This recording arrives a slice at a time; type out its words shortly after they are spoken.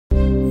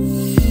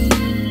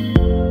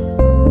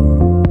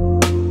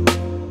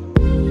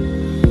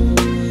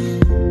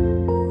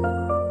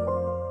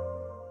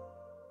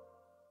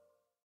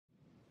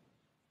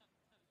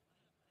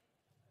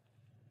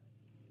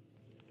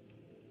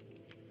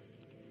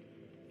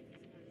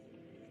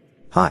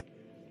Hi.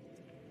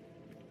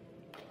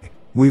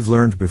 We've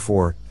learned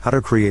before how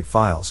to create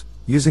files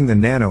using the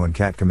nano and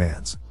cat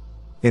commands.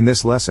 In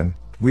this lesson,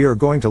 we are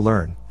going to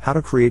learn how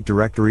to create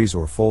directories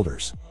or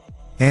folders.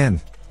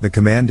 And the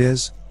command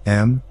is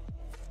mkdir,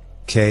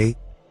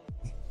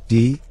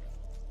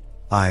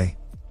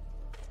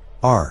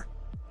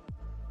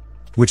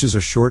 which is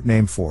a short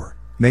name for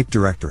make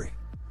directory.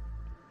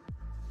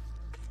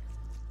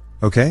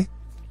 Okay?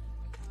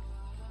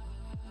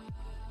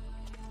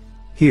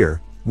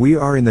 Here, we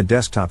are in the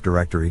desktop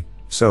directory,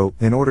 so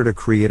in order to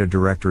create a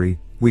directory,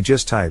 we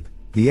just type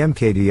the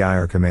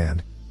mkdir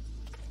command,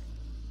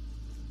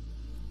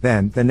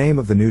 then the name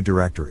of the new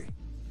directory.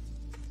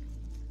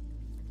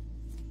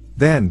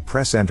 Then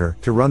press enter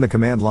to run the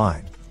command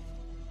line.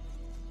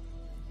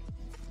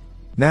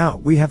 Now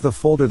we have the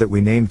folder that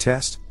we named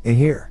test in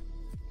here.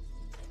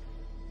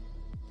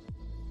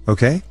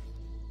 Okay?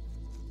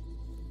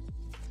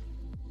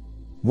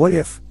 What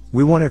if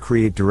we want to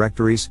create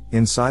directories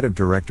inside of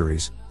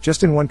directories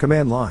just in one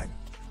command line?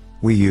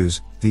 We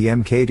use the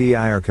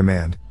mkdir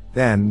command,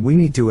 then we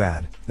need to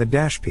add the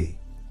 -p.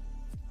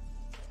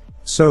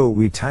 So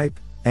we type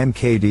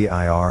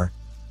mkdir,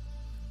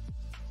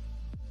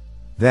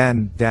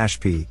 then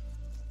 -p.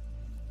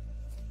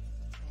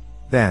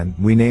 Then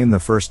we name the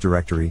first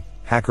directory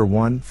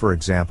hacker1, for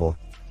example.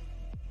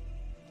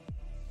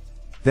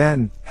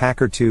 Then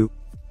hacker2.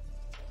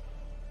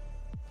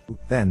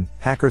 Then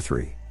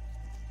hacker3.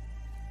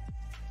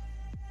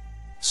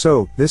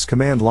 So this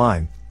command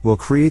line will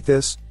create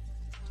this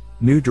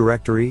new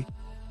directory,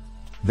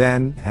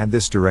 then add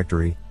this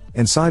directory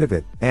inside of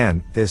it,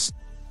 and this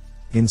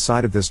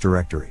inside of this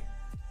directory.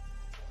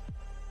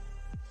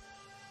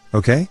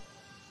 Okay?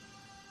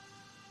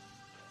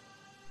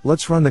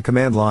 Let's run the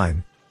command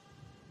line.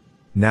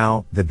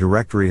 Now, the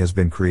directory has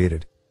been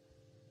created.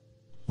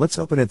 Let's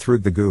open it through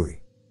the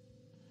GUI.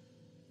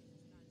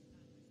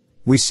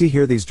 We see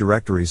here these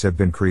directories have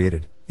been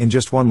created in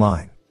just one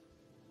line.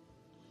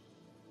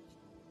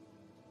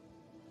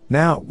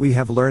 Now, we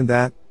have learned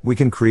that we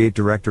can create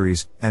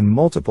directories and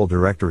multiple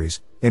directories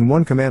in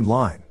one command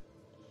line.